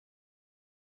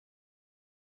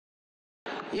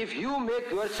If you make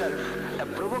yourself a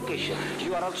provocation,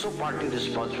 you are also partly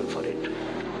responsible for it.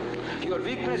 Your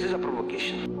weakness is a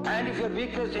provocation. And if your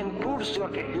weakness includes your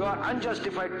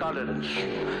unjustified tolerance,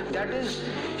 that is,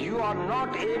 you are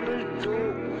not able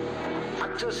to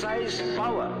exercise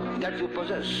power that you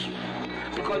possess,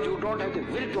 because you don't have the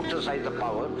will to exercise the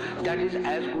power, that is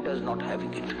as good as not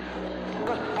having it.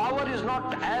 Because power is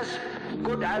not as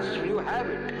good as you have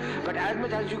it, but as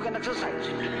much as you can exercise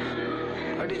it.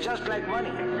 It is just like money.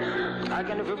 I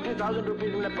can have 50,000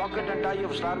 rupees in my pocket and die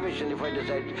of starvation if I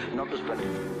decide not to spend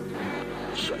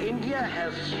it. So India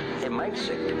has a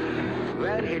mindset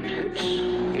where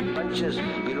it punches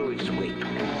below its weight.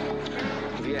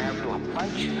 We have to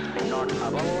punch not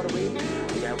above our weight.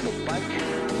 We have to punch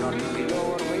not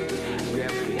below our weight. We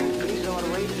have to increase our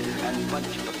weight and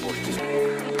punch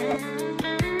proportionally.